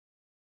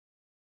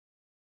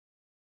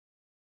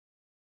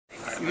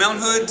Mount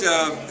Hood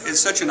is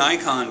such an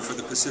icon for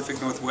the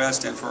Pacific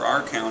Northwest and for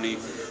our county.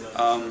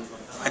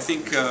 I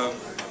think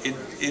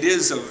it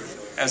is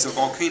as a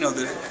volcano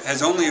that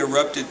has only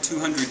erupted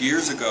 200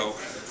 years ago,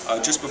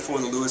 just before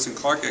the Lewis and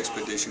Clark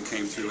expedition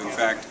came through. In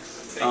fact,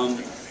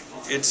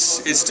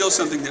 it's still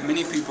something that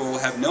many people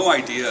have no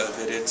idea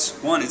that it's,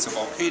 one, it's a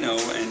volcano,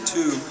 and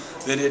two,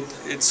 that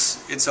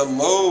it's a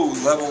low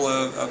level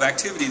of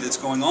activity that's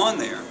going on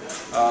there.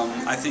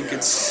 I think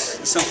it's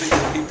something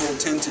that people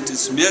tend to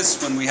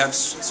dismiss when we have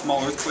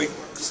small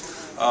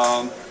earthquakes,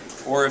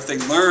 or if they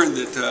learn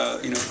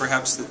that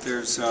perhaps that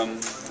there's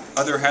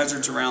other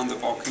hazards around the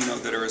volcano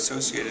that are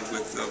associated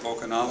with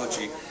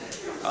volcanology.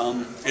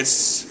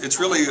 It's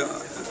really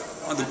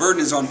the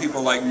burden is on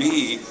people like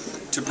me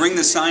to bring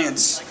the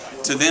science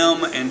to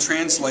them and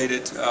translate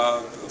it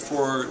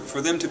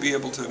for them to be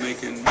able to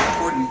make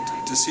important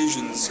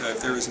decisions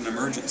if there is an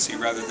emergency,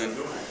 rather than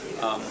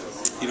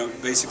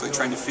basically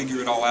trying to figure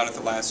it all out at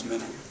the last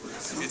minute.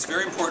 It's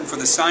very important for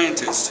the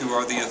scientists, who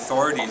are the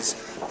authorities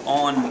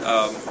on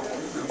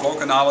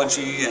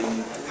volcanology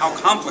and how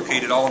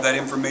complicated all of that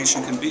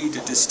information can be, to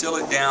distill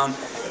it down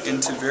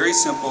into very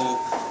simple,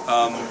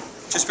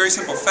 just very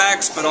simple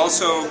facts, but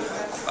also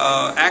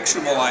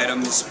actionable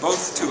items,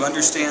 both to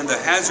understand the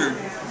hazard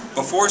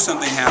before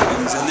something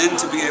happens, and then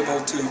to be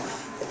able to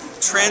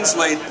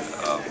translate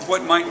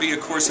what might be a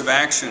course of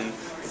action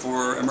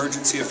for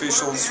emergency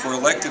officials, for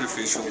elected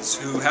officials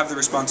who have the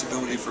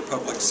responsibility for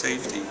public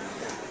safety.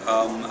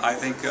 I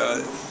think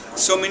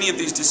so many of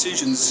these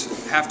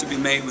decisions have to be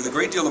made with a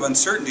great deal of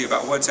uncertainty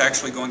about what's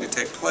actually going to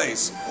take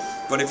place.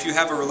 But if you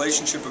have a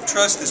relationship of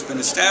trust that's been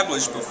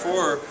established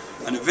before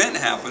an event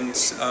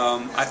happens,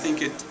 I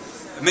think it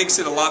makes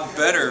it a lot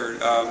better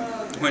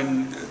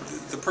when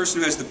the person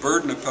who has the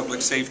burden of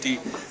public safety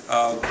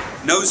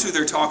knows who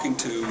they're talking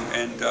to,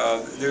 and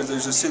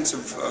there's a sense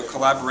of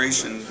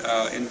collaboration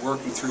in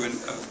working through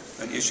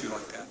an issue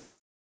like that.